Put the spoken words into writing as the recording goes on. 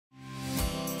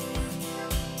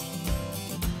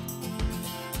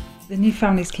The new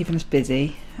family's keeping us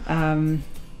busy.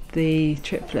 The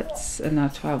triplets are now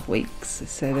 12 weeks,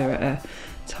 so they're at a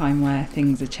time where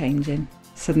things are changing.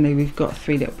 Suddenly we've got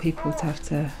 3 little people to have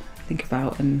to think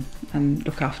about and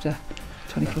look after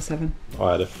 24/7.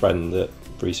 I had a friend that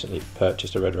recently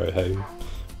purchased a Redrow home.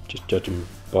 Just judging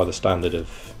by the standard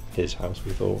of his house,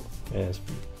 we thought, yeah, it's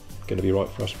going to be right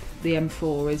for us. The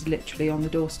M4 is literally on the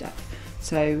doorstep,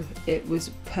 so it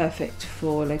was perfect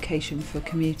for location for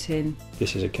commuting.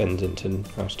 This is a Kensington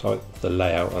house type. The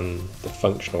layout and the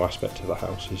functional aspect of the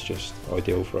house is just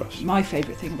ideal for us. My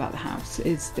favourite thing about the house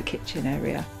is the kitchen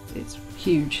area. It's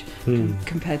huge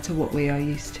compared to what we are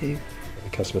used to. The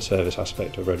customer service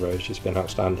aspect of Redrow has just been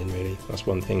outstanding, really. That's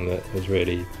one thing that has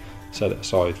really set it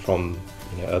aside from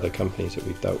other companies that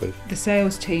we've dealt with. The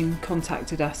sales team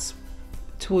contacted us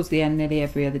towards the end nearly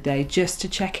every other day just to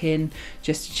check in,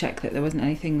 just to check that there wasn't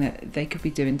anything that they could be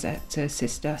doing to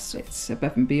assist us. It's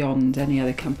above and beyond any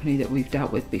other company that we've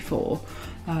dealt with before,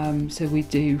 so we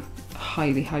do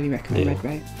highly recommend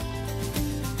Redrow.